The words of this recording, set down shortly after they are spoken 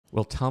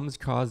Will Tums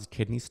cause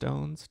kidney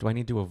stones? Do I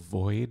need to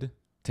avoid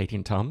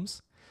taking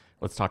Tums?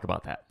 Let's talk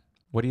about that.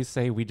 What do you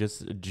say we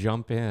just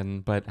jump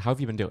in? But how have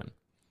you been doing?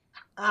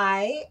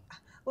 I,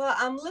 well,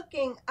 I'm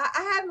looking,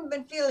 I haven't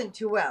been feeling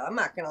too well. I'm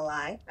not going to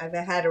lie. I've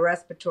had a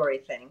respiratory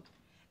thing.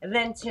 And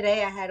then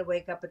today I had to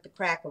wake up at the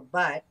crack of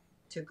butt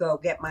to go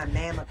get my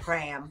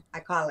mammogram.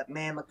 I call it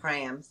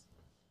mammograms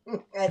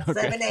at Okay.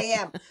 7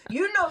 a.m.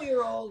 You know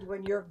you're old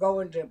when you're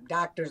going to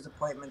doctor's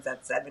appointments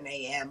at 7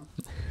 a.m.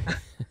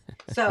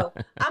 So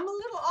I'm a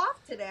little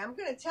off today. I'm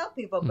going to tell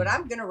people, but Mm.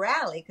 I'm going to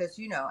rally because,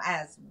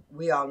 as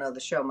we all know, the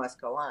show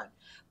must go on.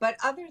 But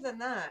other than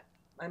that,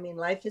 I mean,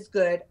 life is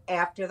good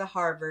after the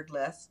Harvard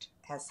list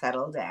has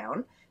settled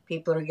down.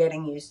 People are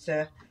getting used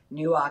to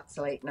new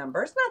oxalate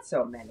numbers. Not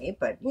so many,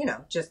 but,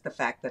 just the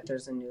fact that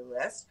there's a new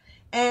list.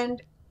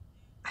 And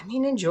I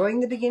mean, enjoying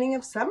the beginning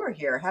of summer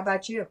here. How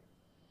about you?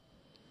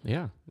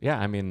 Yeah. Yeah.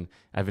 I mean,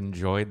 I've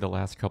enjoyed the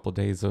last couple of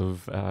days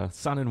of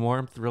sun and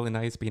warmth. Really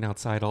nice being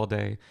outside all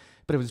day.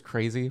 But it was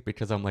crazy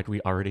because I'm like,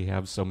 we already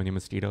have so many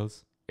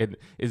mosquitoes.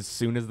 As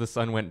soon as the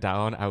sun went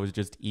down, I was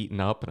just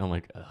eaten up, and I'm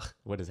like, ugh,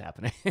 what is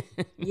happening?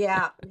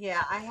 Yeah,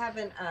 yeah. I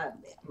haven't.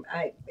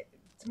 I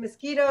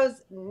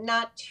Mosquitoes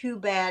not too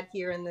bad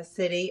here in the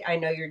city. I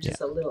know you're Yeah.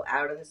 just a little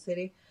out of the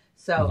city,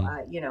 so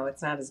Hmm.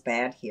 it's not as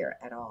bad here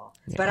at all.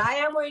 But Yeah. I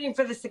am waiting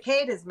for the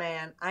cicadas,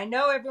 man. I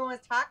know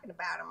everyone's talking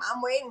about them.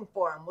 I'm waiting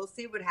for them. We'll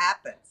see what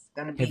happens. It's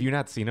gonna Have you be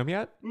not seen them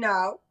yet?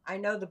 no. I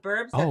know the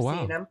burbs Oh, have seen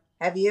wow. them.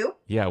 Have you?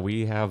 Yeah,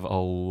 we have a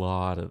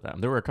lot of them.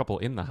 There were a couple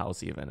in the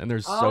house even, and they're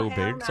Oh so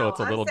hell big, so no! it's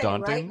a I'm little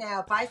saying right daunting. now,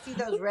 if I see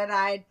those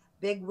red-eyed,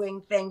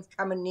 big-winged things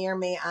coming near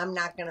me, I'm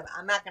not gonna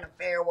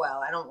fare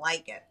well. I don't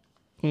like it.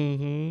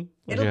 Mm-hmm.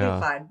 It'll be Yeah.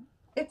 fun.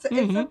 It's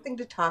Mm-hmm. something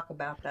to talk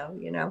about, though.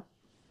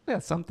 Yeah,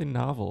 something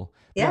novel.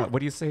 Yeah, Yeah, what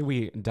do you say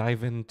we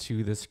dive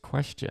into this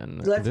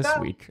question let's this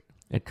go, week?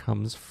 It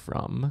comes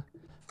from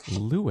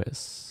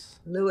Lewis.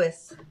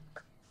 Lewis.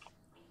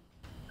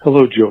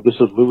 Hello, Joe. This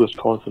is Lewis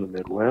calling from the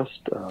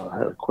Midwest. I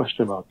had a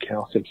question about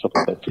calcium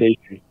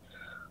supplementation.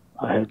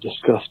 I have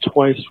discussed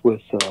twice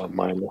with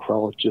my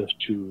nephrologist,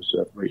 who's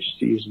a very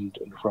seasoned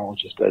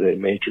nephrologist at a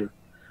major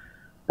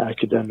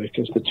academic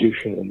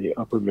institution in the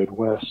upper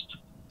Midwest.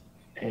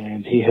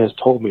 And he has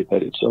told me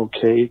that it's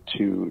okay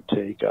to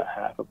take a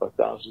half of a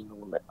thousand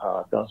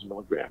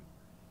milligram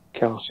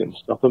calcium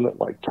supplement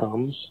like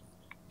Tums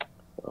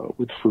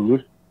with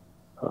food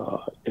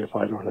if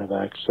I don't have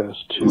access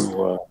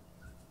to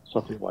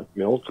something like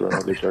milk or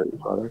another dairy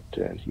product.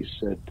 And he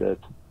said that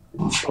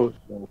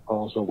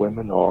postmenopausal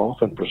women are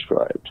often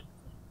prescribed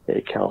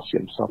a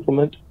calcium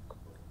supplement,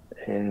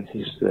 and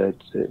he said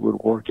it would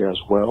work as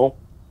well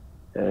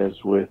as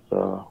with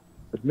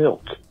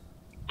milk.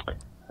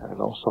 And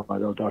also, I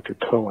know Dr.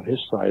 Coe on his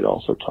side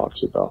also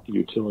talks about the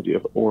utility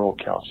of oral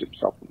calcium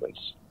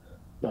supplements.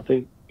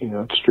 Nothing,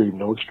 extreme,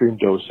 no extreme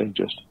dosing,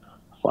 just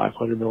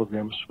 500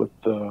 milligrams with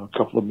a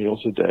couple of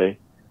meals a day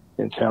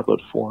in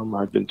tablet form,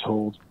 I've been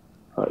told,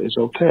 is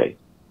okay.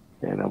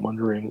 And I'm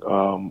wondering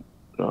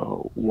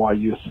why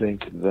you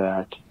think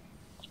that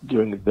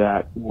doing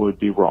that would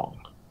be wrong.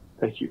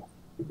 Thank you.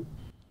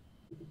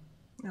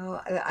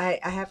 No, I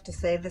have to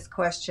say this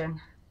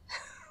question.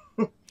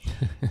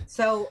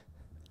 So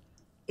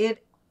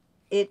it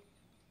it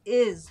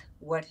is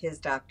what his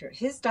doctor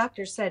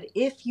said.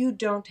 If you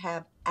don't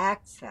have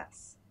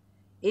access,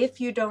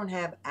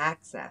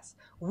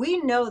 we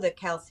know that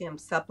calcium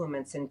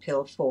supplements in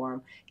pill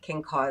form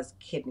can cause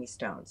kidney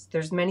stones.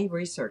 There's many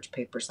research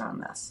papers on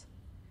this,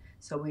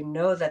 so we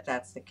know that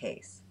that's the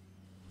case.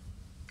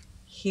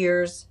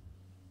 Here's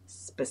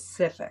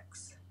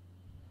specifics.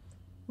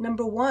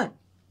 Number one,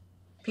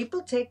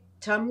 people take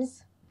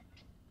Tums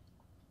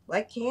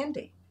like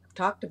candy. I've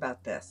talked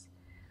about this.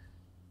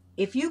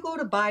 If you go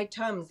to buy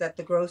Tums at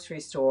the grocery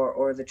store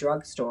or the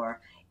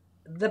drugstore,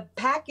 the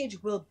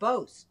package will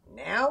boast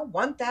now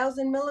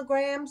 1,000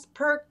 milligrams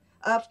per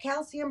of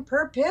calcium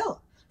per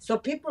pill. So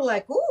people are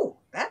like, "Ooh,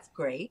 that's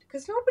great,"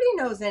 because nobody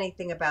knows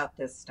anything about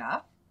this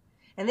stuff,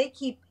 and they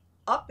keep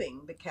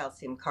upping the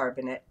calcium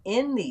carbonate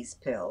in these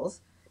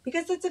pills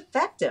because it's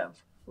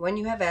effective. When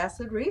you have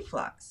acid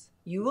reflux,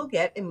 you will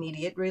get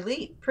immediate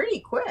relief pretty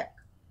quick,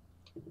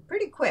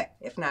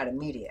 if not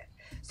immediate.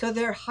 So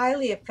they're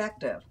highly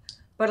effective.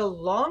 But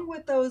along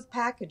with those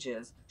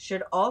packages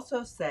should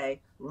also say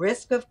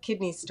risk of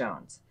kidney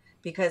stones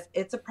because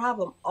it's a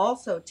problem.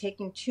 Also,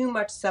 taking too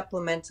much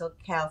supplemental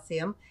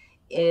calcium,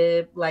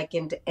 like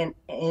in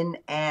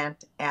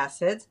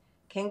antacids,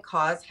 can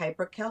cause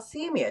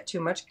hypercalcemia, too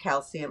much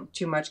calcium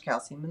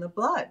in the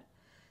blood.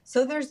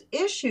 So there's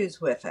issues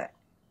with it.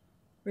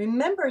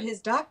 Remember,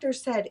 his doctor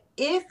said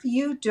if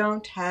you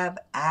don't have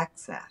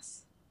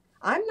access,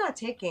 I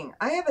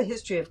have a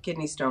history of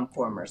kidney stone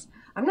formers.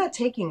 I'm not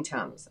taking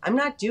Tums. I'm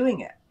not doing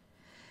it.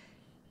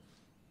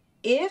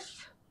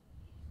 If,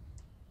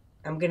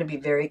 I'm going to be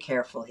very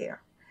careful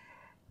here.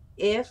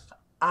 If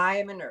I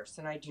am a nurse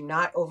and I do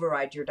not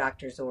override your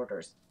doctor's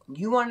orders,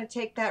 you want to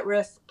take that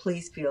risk,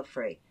 please feel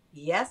free.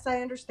 Yes,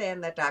 I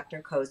understand that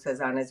Dr. Ko says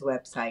on his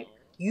website,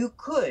 you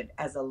could,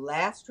 as a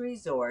last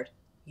resort,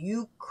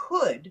 you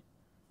could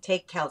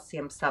take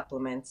calcium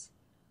supplements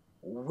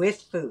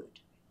with food,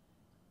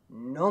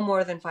 no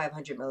more than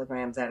 500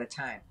 milligrams at a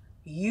time.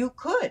 You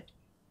could,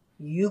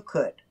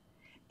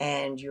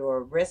 and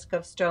your risk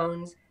of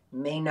stones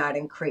may not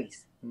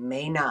increase,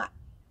 may not,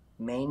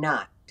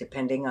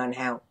 depending on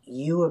how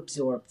you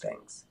absorb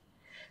things.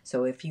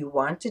 So if you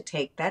want to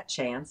take that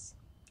chance,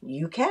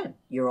 you can.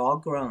 You're all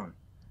grown.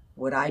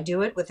 Would I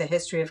do it with a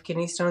history of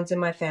kidney stones in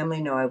my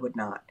family? No, I would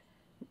not.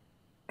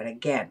 And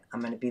again,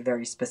 I'm going to be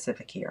very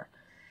specific here.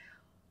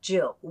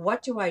 Jill,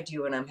 what do I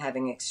do when I'm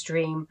having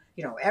extreme,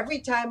 every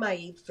time I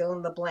eat fill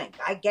in the blank,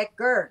 I get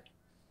GERD?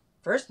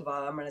 First of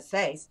all, I'm going to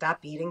say, stop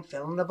eating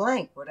fill in the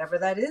blank, whatever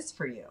that is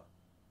for you.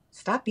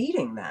 Stop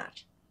eating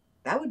that.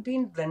 That would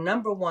be the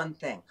number one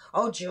thing.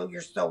 Oh, Jill,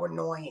 you're so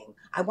annoying.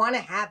 I want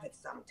to have it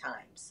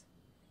sometimes.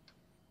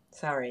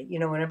 Sorry,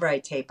 whenever I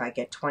tape, I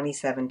get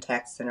 27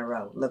 texts in a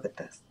row. Look at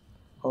this.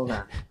 Hold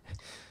on.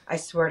 I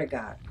swear to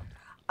God.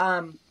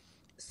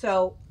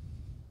 So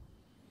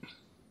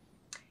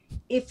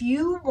if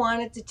you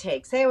wanted to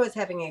take, say I was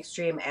having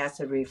extreme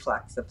acid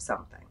reflux of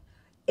something,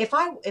 if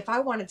I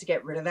wanted to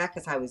get rid of that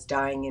because I was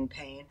dying in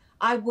pain,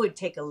 I would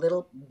take a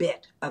little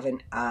bit of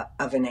an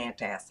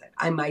antacid.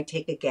 I might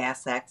take a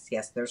Gas X.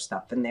 Yes, there's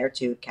stuff in there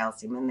too,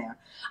 calcium in there.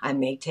 I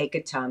may take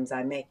a Tums.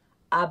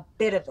 a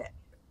bit of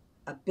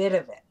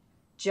it,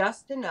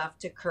 just enough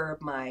to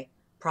curb my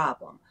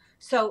problem.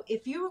 So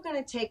if you were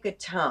going to take a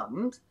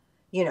Tums,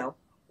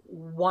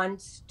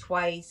 once,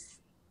 twice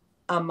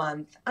a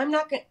month,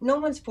 no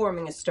one's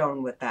forming a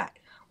stone with that.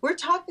 We're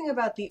talking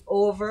about the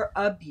over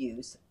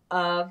abuse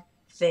of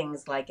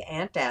things like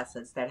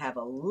antacids that have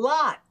a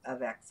lot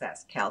of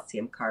excess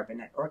calcium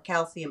carbonate or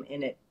calcium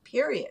in it,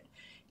 period.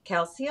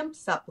 Calcium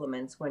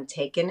supplements, when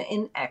taken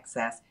in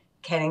excess,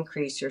 can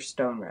increase your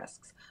stone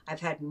risks.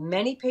 I've had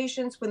many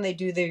patients when they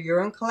do their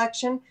urine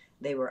collection,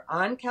 they were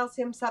on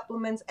calcium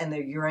supplements and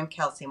their urine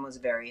calcium was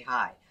very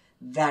high.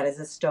 That is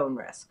a stone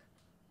risk.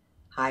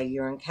 High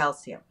urine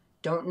calcium.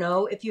 Don't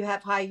know if you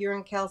have high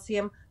urine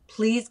calcium,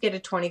 please get a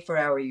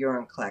 24-hour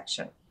urine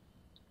collection.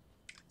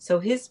 So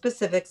his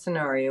specific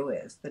scenario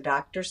is, the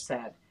doctor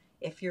said,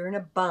 if you're in a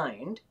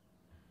bind,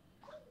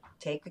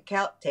 take a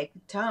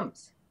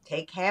Tums,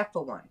 take half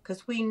of one,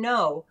 because we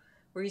know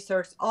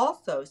research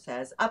also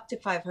says up to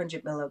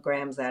 500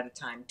 milligrams at a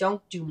time.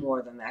 Don't do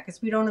more than that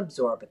because we don't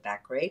absorb it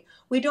that great.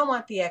 We don't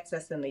want the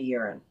excess in the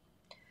urine.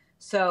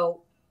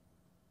 So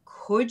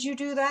could you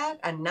do that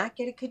and not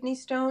get a kidney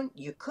stone?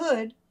 You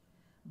could,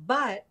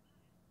 but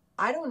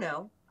I don't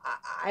know.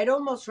 I'd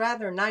almost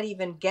rather not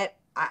even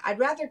I'd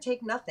rather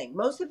take nothing.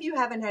 Most of you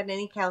haven't had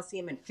any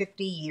calcium in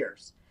 50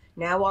 years.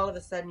 Now all of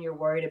a sudden you're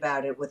worried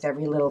about it with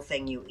every little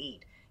thing you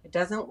eat. It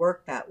doesn't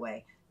work that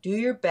way. Do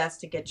your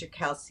best to get your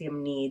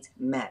calcium needs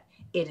met.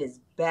 It is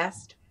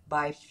best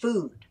by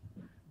food.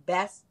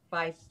 Best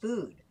by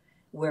food,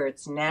 where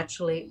it's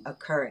naturally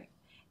occurring.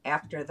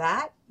 After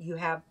that, you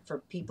have, for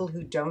people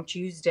who don't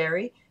use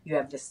dairy, you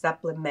have the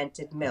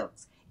supplemented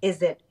milks.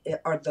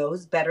 Are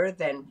those better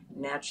than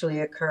naturally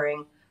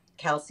occurring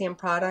calcium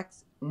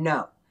products?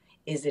 No.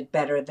 Is it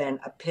better than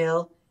a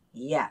pill?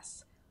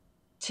 Yes.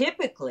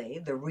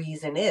 Typically, the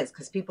reason is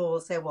because people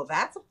will say, well,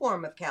 that's a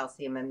form of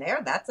calcium in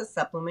there. That's a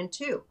supplement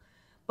too.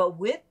 But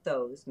with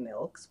those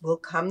milks will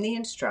come the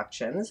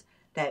instructions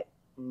that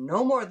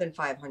no more than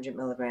 500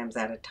 milligrams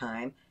at a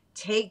time.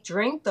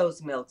 Drink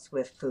those milks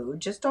with food.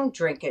 Just don't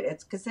drink it.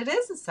 It's because it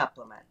is a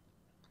supplement.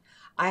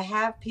 I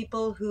have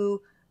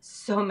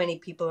so many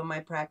people in my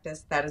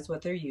practice, that is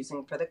what they're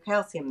using for the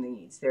calcium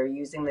needs. They're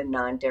using the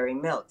non-dairy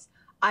milks.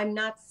 I'm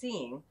not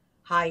seeing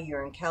high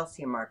urine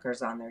calcium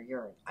markers on their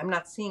urine. I'm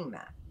not seeing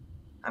that.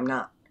 I'm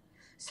not.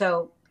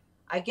 So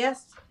I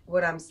guess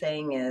what I'm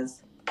saying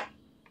is,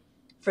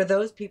 for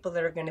those people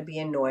that are going to be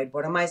annoyed,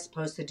 what am I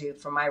supposed to do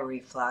for my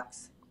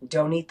reflux?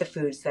 Don't eat the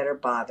foods that are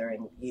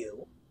bothering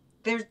you.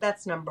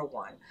 That's number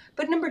one.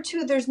 But number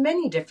two, there's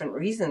many different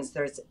reasons.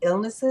 There's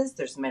illnesses,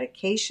 there's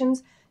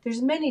medications,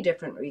 there's many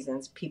different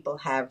reasons people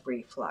have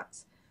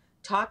reflux.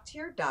 Talk to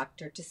your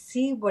doctor to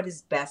see what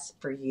is best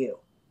for you.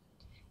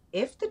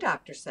 If the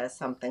doctor says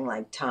something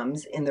like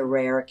Tums, in the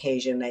rare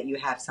occasion that you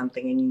have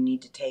something and you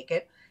need to take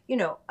it,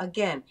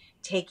 again,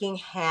 taking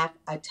half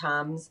a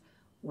Tums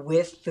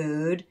with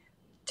food,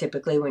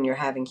 typically when you're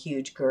having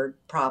huge GERD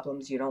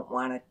problems, you don't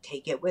want to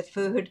take it with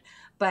food,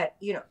 but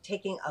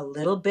taking a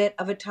little bit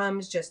of a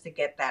Tums just to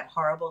get that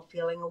horrible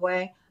feeling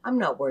away, I'm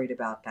not worried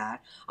about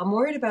that. I'm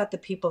worried about the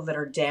people that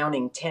are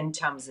downing 10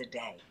 Tums a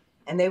day,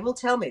 and they will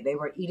tell me they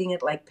were eating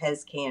it like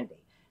Pez candy.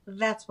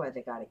 That's why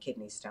they got a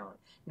kidney stone,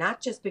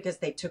 not just because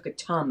they took a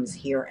Tums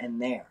here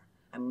and there.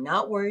 I'm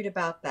not worried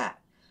about that.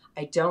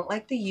 I don't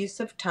like the use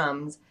of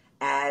Tums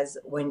as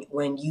when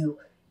you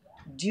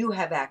do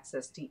have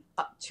access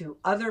to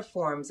other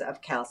forms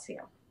of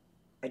calcium.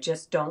 I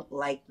just don't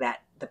like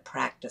the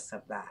practice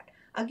of that.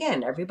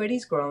 Again,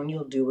 everybody's grown.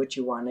 You'll do what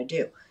you want to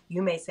do.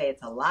 You may say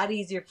it's a lot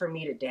easier for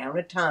me to down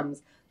a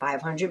Tums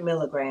 500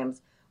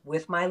 milligrams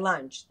with my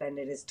lunch than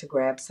it is to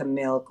grab some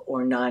milk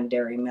or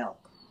non-dairy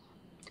milk.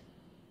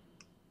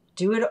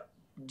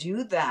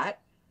 Do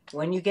that,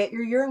 When you get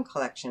your urine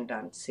collection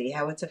done, see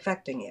how it's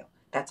affecting you.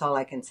 That's all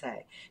I can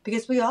say.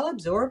 Because we all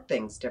absorb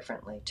things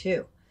differently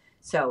too.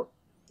 So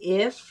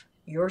if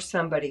you're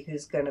somebody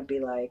who's going to be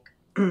like,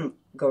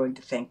 going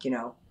to think,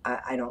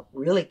 I don't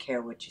really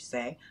care what you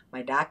say.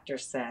 My doctor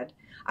said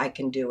I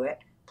can do it.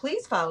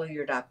 Please follow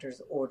your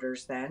doctor's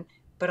orders then.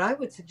 But I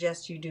would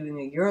suggest you doing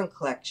a urine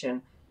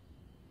collection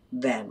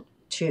then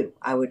too.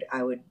 I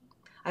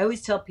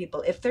always tell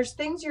people, if there's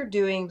things you're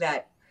doing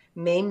that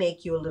may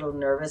make you a little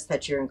nervous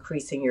that you're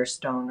increasing your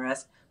stone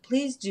risk,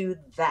 please do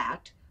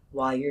that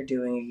while you're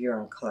doing a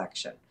urine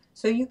collection.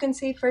 So you can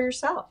see for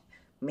yourself.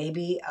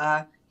 Maybe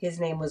his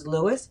name was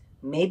Lewis.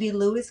 Maybe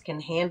Lewis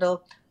can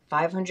handle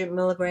 500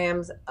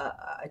 milligrams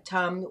a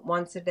Tums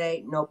once a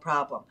day, no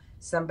problem.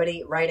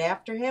 Somebody right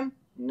after him,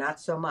 not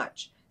so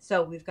much.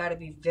 So we've got to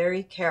be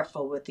very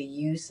careful with the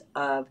use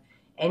of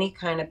any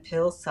kind of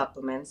pill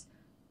supplements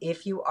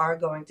if you are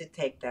going to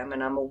take them.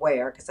 And I'm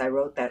aware, because I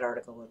wrote that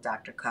article with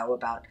Dr. Coe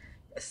about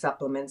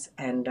supplements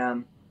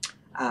and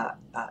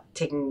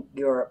taking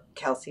your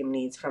calcium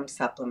needs from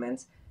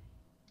supplements.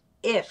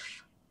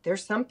 If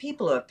there's some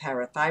people who have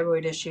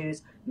parathyroid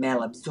issues,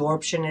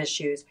 malabsorption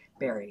issues,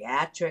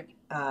 bariatric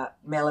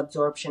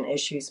malabsorption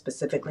issues,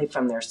 specifically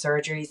from their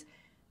surgeries,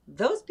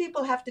 those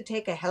people have to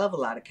take a hell of a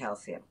lot of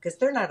calcium because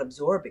they're not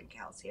absorbing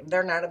calcium.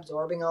 They're not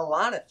absorbing a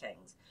lot of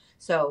things.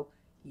 So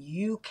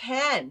you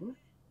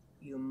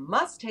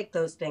must take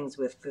those things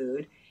with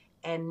food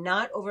and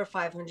not over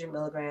 500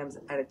 milligrams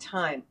at a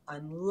time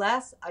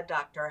unless a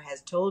doctor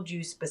has told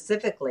you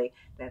specifically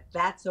that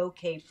that's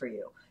okay for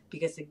you.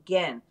 Because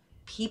again,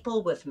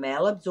 people with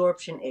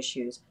malabsorption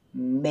issues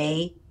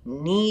may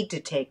need to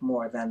take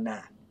more than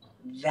that.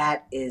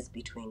 That is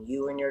between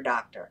you and your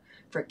doctor.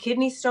 For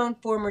kidney stone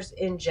formers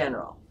in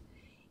general,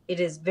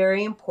 it is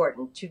very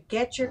important to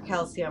get your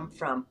calcium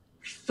from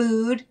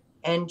food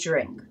and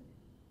drink.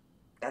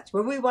 That's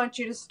where we want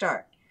you to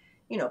start.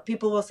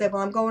 People will say,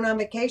 well, I'm going on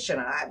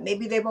vacation.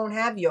 Maybe they won't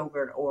have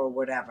yogurt or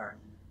whatever.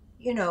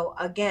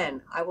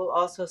 Again, I will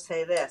also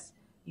say this.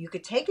 You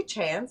could take a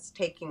chance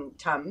taking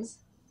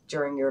Tums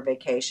during your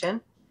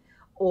vacation,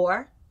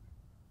 or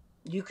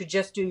you could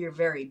just do your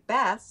very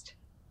best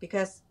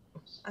because,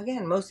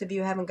 again, most of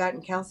you haven't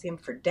gotten calcium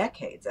for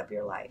decades of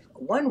your life.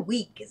 1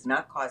 week is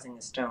not causing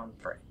a stone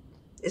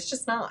it's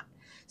just not.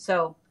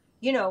 So,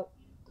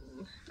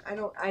 I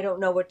don't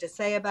know what to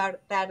say about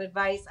that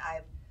advice.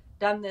 I've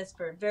done this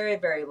for a very,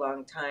 very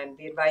long time.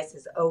 The advice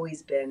has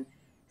always been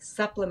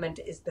supplement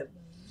is the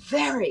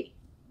very,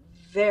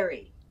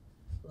 very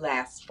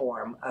last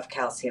form of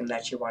calcium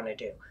that you want to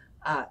do.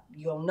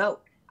 You'll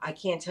note, I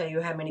can't tell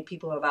you how many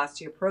people have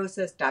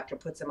osteoporosis. Doctor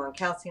puts them on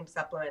calcium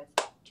supplements.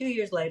 2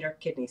 years later,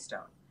 kidney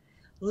stone.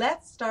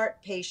 Let's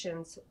start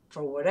patients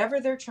for whatever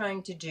they're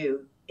trying to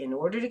do in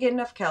order to get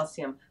enough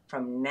calcium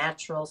from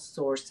natural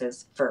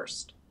sources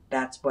first.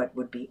 That's what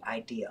would be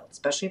ideal,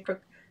 especially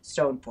for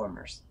stone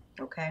formers.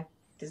 Okay?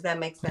 Does that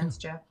make sense,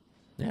 Jeff?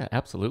 Yeah,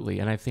 absolutely.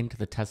 And I think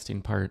the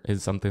testing part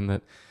is something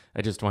that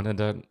I just wanted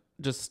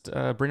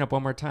to bring up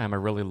one more time. I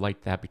really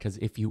like that because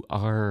if you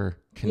are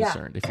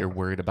concerned, if you're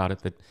worried about it,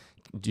 that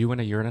doing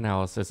a urine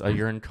analysis, a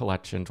urine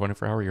collection,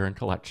 24-hour urine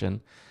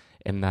collection,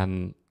 and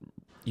then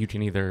you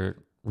can either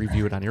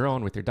review it on your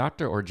own with your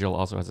doctor, or Jill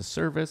also has a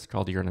service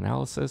called urine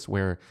analysis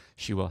where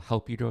she will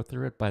help you go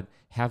through it. But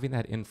having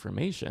that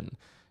information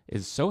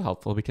is so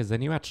helpful because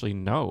then you actually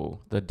know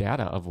the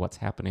data of what's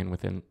happening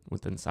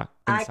inside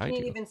I can't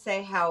you. even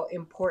say how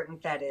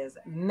important that is.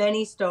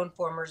 Many stone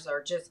formers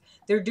are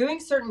they're doing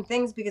certain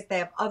things because they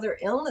have other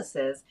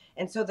illnesses,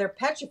 and so they're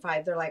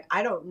petrified. They're like,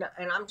 I don't know.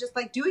 And I'm just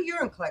like, do a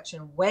urine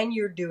collection when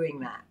you're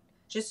doing that.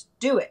 Just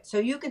do it so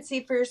you can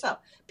see for yourself.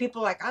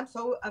 People are like, I'm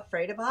so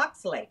afraid of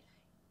oxalate.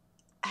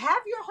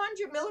 Have your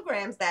 100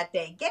 milligrams that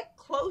day. Get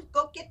close.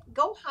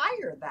 Go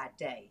higher that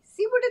day.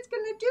 See what it's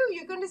going to do.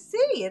 You're going to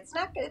see. It's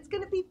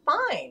going to be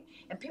fine.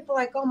 And people are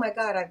like, oh my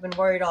God, I've been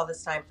worried all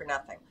this time for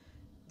nothing.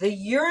 The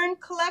urine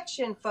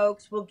collection,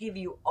 folks, will give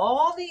you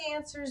all the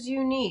answers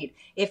you need.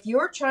 If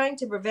you're trying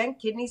to prevent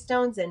kidney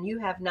stones and you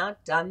have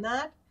not done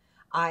that,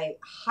 I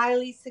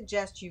highly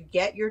suggest you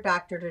get your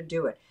doctor to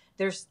do it.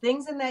 There's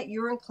things in that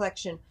urine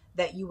collection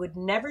that you would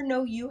never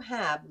know you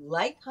have,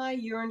 like high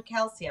urine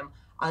calcium,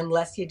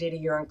 unless you did a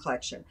urine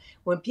collection.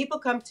 When people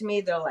come to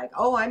me, they're like,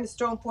 oh, I'm a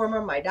stone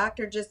former. My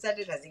doctor just said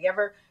it. Has he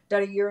ever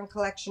done a urine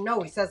collection?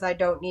 No, he says I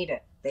don't need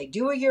it. They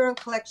do a urine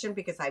collection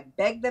because I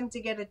begged them to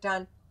get it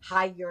done.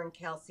 High urine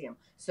calcium.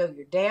 So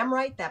you're damn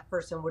right that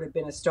person would have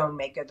been a stone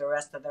maker the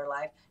rest of their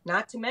life,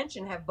 not to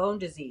mention have bone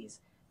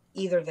disease.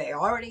 Either they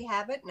already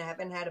have it and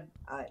haven't had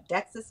a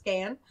DEXA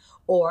scan,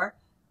 or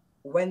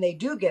when they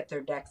do get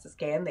their DEXA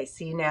scan, they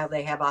see now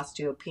they have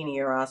osteopenia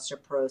or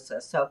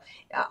osteoporosis. So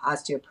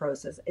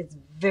osteoporosis, it's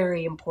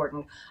very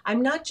important.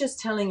 I'm not just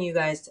telling you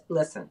guys,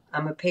 listen,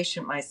 I'm a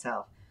patient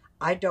myself.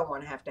 I don't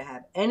want to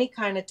have any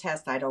kind of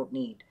test I don't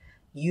need.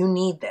 You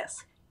need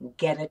this.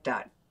 Get it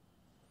done.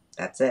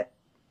 That's it.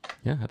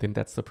 Yeah, I think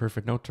that's the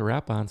perfect note to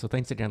wrap on. So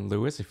thanks again,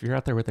 Lewis. If you're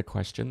out there with a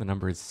question, the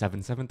number is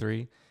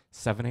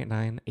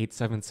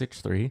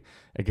 773-789-8763.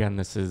 Again,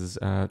 this is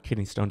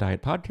Kidney Stone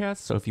Diet Podcast.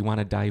 So if you want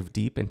to dive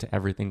deep into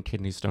everything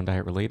kidney stone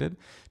diet related,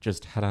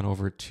 just head on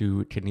over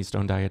to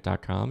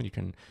kidneystonediet.com. You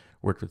can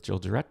work with Jill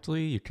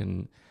directly. You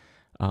can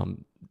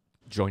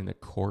join the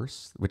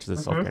course, which is a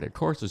self-guided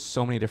course. There's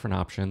so many different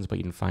options, but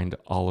you can find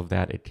all of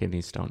that at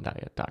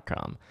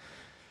kidneystonediet.com.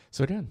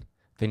 So again,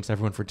 thanks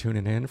everyone for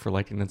tuning in, for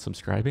liking and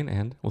subscribing,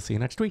 and we'll see you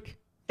next week.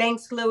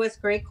 Thanks, Lewis.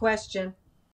 Great question.